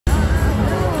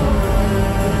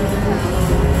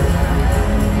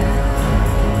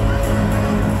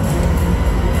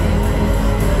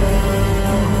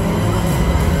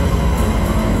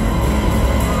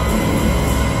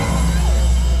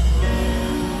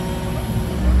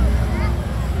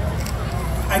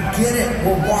I get it,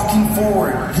 we're walking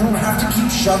forward. You don't have to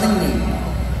keep shoving me.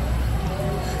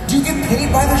 Do you get paid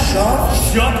by the shove?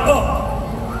 Shut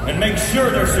up! And make sure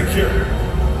they're secure.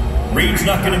 Reed's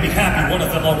not going to be happy one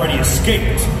of them already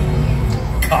escaped.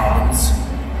 Collins.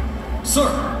 Sir,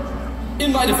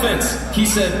 in my defense, he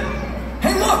said,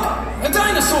 "Hey look, a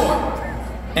dinosaur!"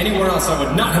 Anywhere else I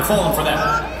would not have fallen for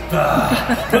that.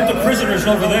 Put the prisoners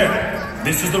over there.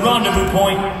 This is the rendezvous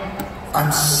point.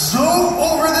 I'm so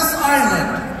over this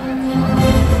island!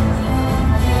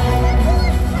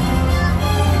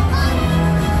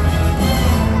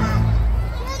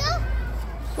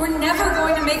 We're never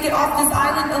going to make it off this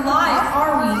island alive,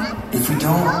 are we? If we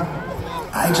don't,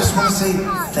 I just want to say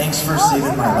thanks for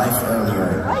saving my life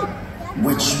earlier,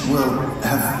 which will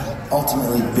have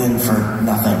ultimately been for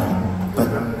nothing,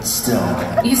 but still.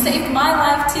 You saved my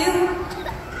life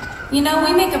too. You know,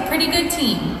 we make a pretty good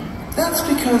team. That's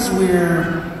because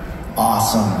we're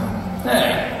awesome.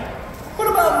 Hey, what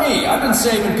about me? I've been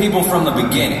saving people from the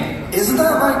beginning. Isn't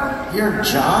that like your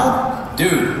job?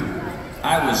 Dude,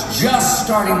 I was just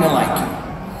starting to like you.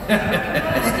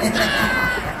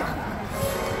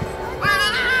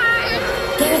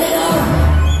 There they are!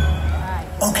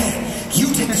 Okay, you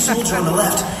take the soldier on the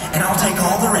left, and I'll take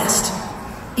all the rest.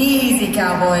 Easy,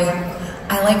 cowboy.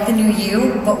 I like the new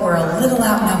you, but we're a little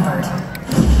outnumbered.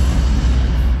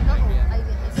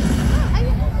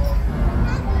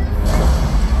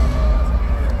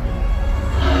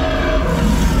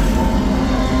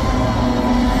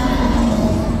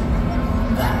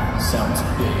 Sounds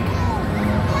big.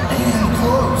 And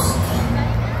close.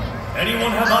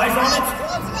 Anyone have eyes on it?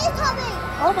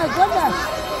 Oh my goodness!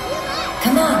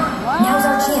 Come on, now's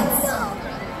our chance.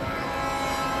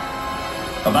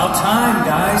 About time,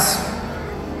 guys.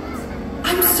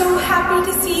 I'm so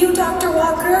happy to see you, Dr.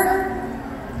 Walker.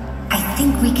 I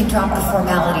think we can drop the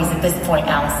formalities at this point,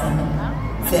 Allison.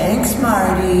 Thanks,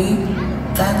 Marty.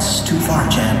 That's too far,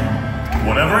 Jen.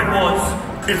 Whatever it was,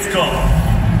 it's gone.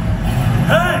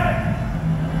 Hey!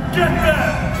 Get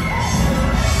there!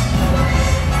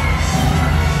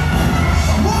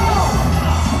 Whoa!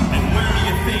 And where do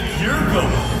you think you're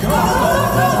going? Go!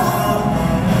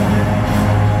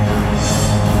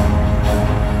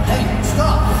 Hey,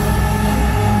 stop!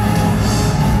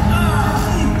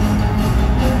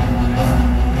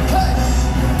 Hey,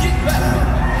 get back!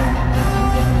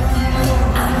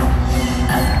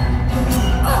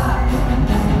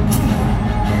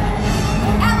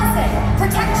 Allison,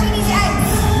 protect Jeannie's eggs.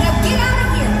 Now get out of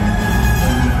here.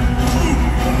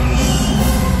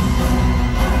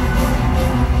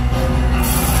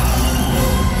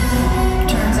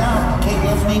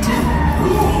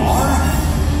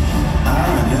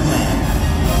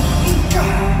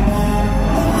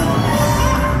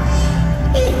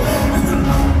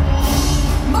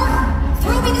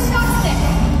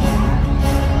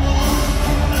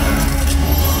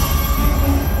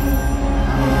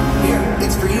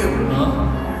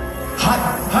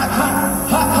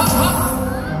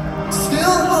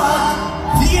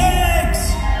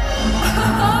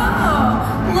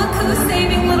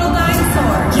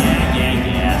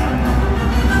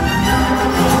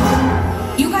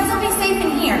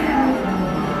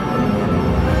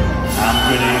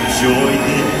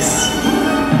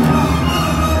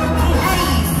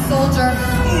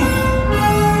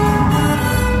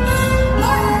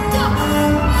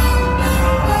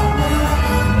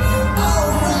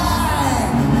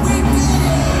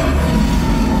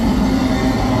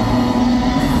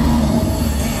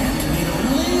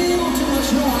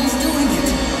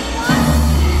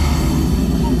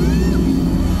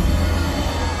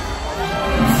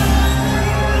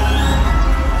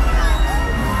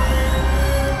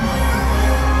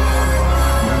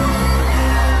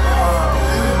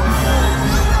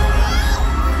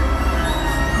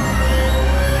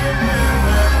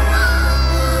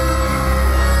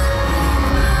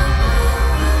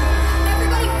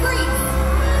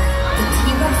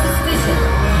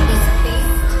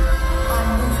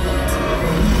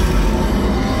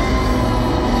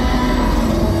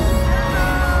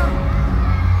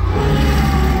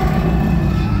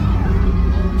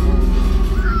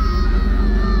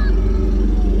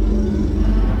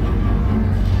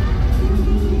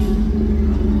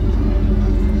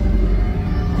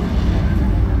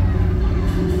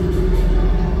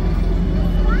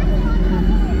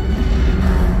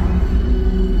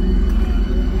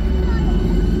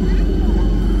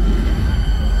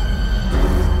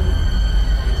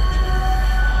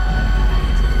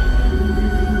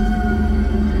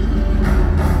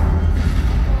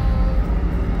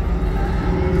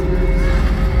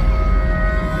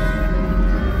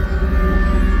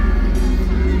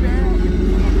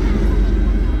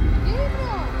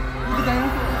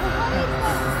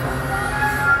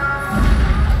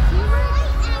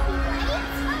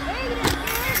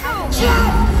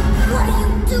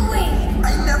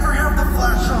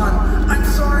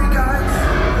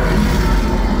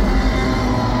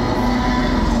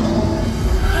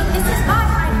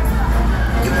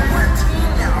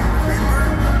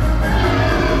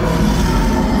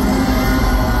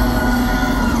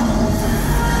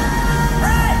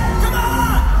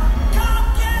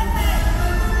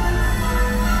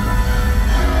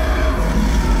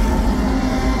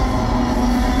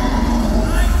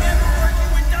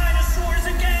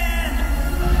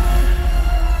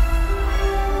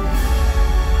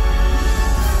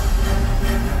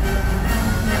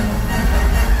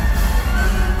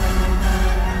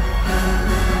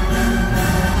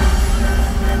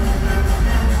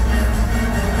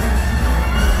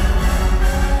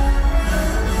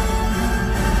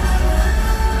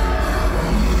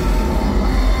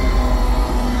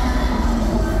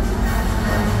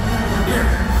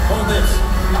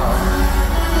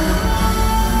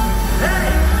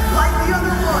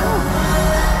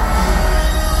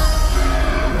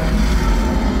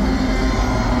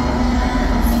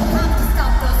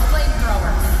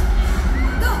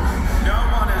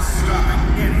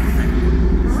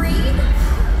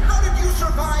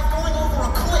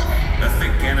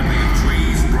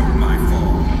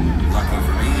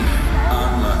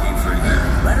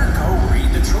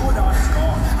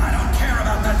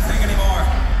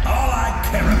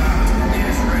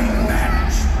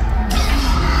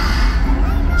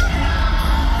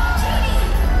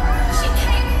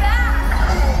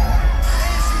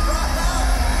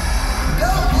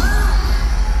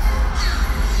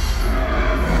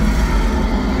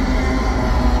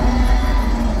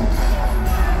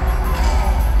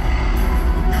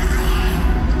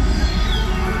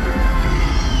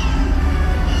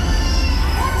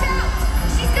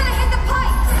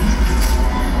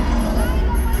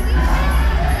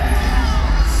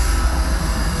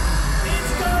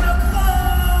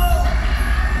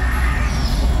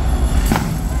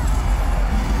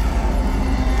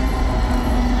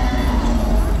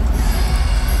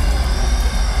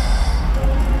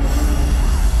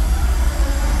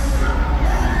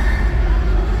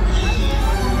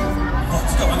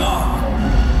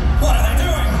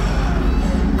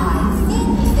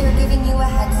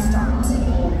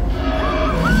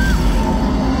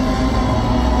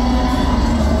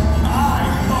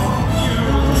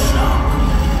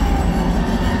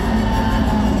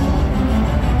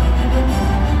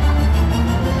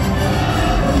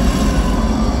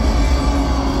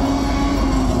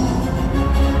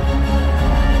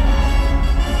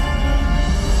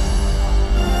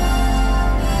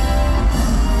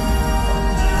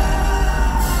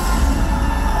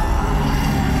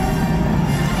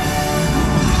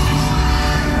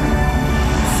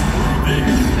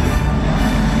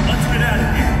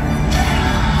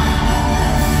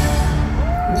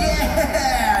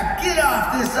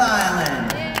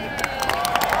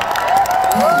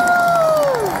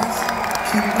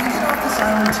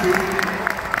 too.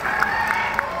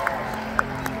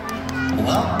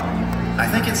 Well, I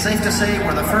think it's safe to say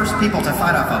we're the first people to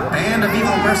fight off a band of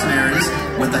evil mercenaries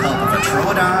with the help of a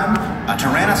Troodon, a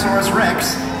Tyrannosaurus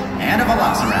Rex, and a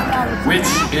Velociraptor. Which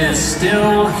is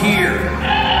still here.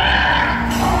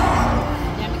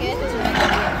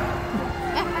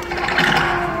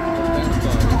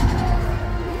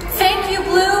 Thank you,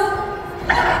 Blue.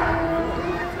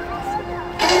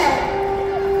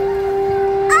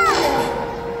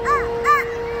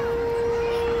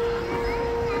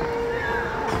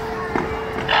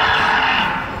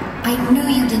 I knew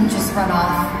you didn't just run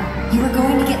off. You were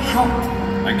going to get help.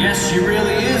 I guess she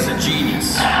really is a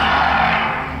genius.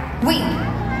 Wait,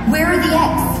 where are the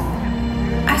eggs?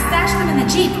 I stashed them in the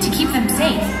Jeep to keep them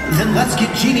safe. Then let's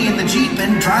get Jeannie in the Jeep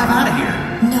and drive out of here.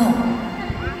 No,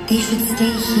 they should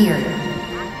stay here,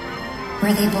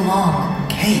 where they belong.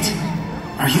 Kate,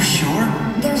 are you sure?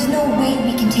 There's no way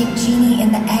we can take Jeannie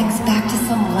and the eggs back to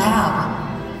some lab.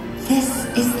 This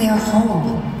is their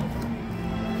home.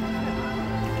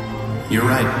 You're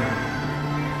right.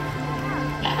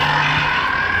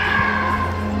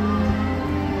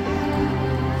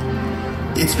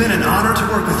 It's been an honor to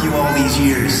work with you all these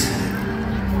years.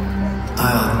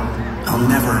 I'll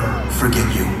never forget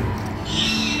you.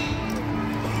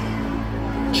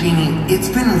 Jeannie, it's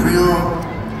been real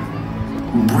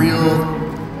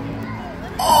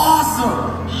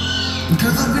awesome.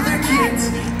 Good luck with your kids,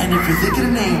 and if you're thinking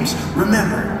of names,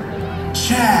 remember,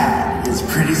 Chad is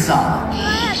pretty solid.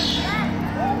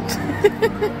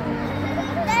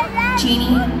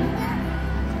 Jeannie,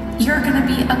 you're gonna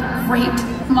be a great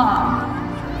mom.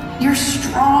 You're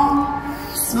strong,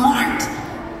 smart,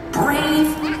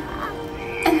 brave,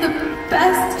 and the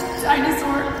best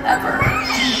dinosaur ever.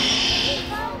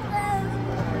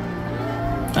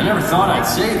 I never thought I'd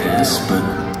say this, but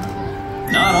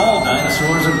not all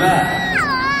dinosaurs are bad.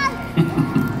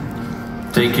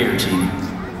 Take care, Jeannie.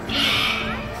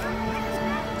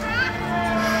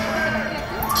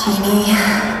 Jeannie,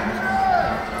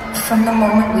 from the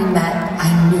moment we met, I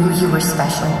knew you were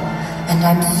special, and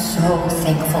I'm so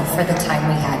thankful for the time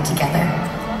we had together.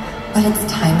 But it's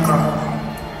time, girl.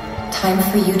 Time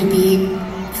for you to be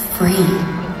free.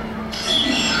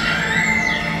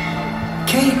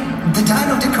 Kate, the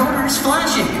dino decoder is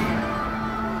flashing.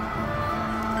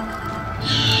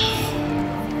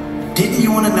 Didn't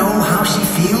you want to know how she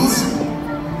feels?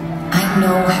 I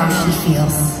know how she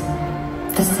feels.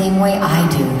 The same way I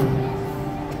do.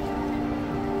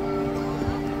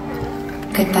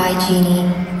 Goodbye, Jeannie.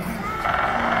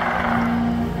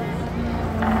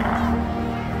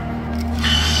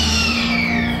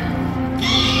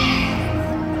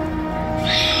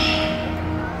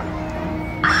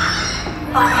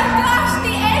 Oh my gosh,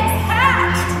 the egg's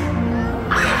hatched!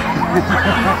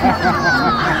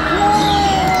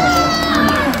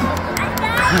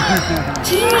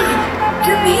 Jeannie,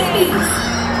 your babies!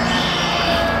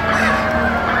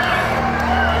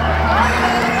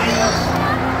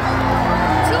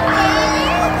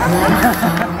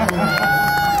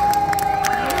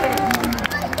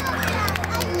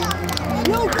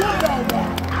 You're good at that.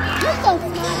 You're so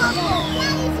smart.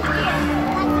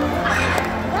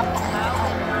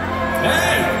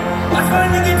 Hey! I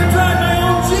finally get to drive my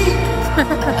own Jeep!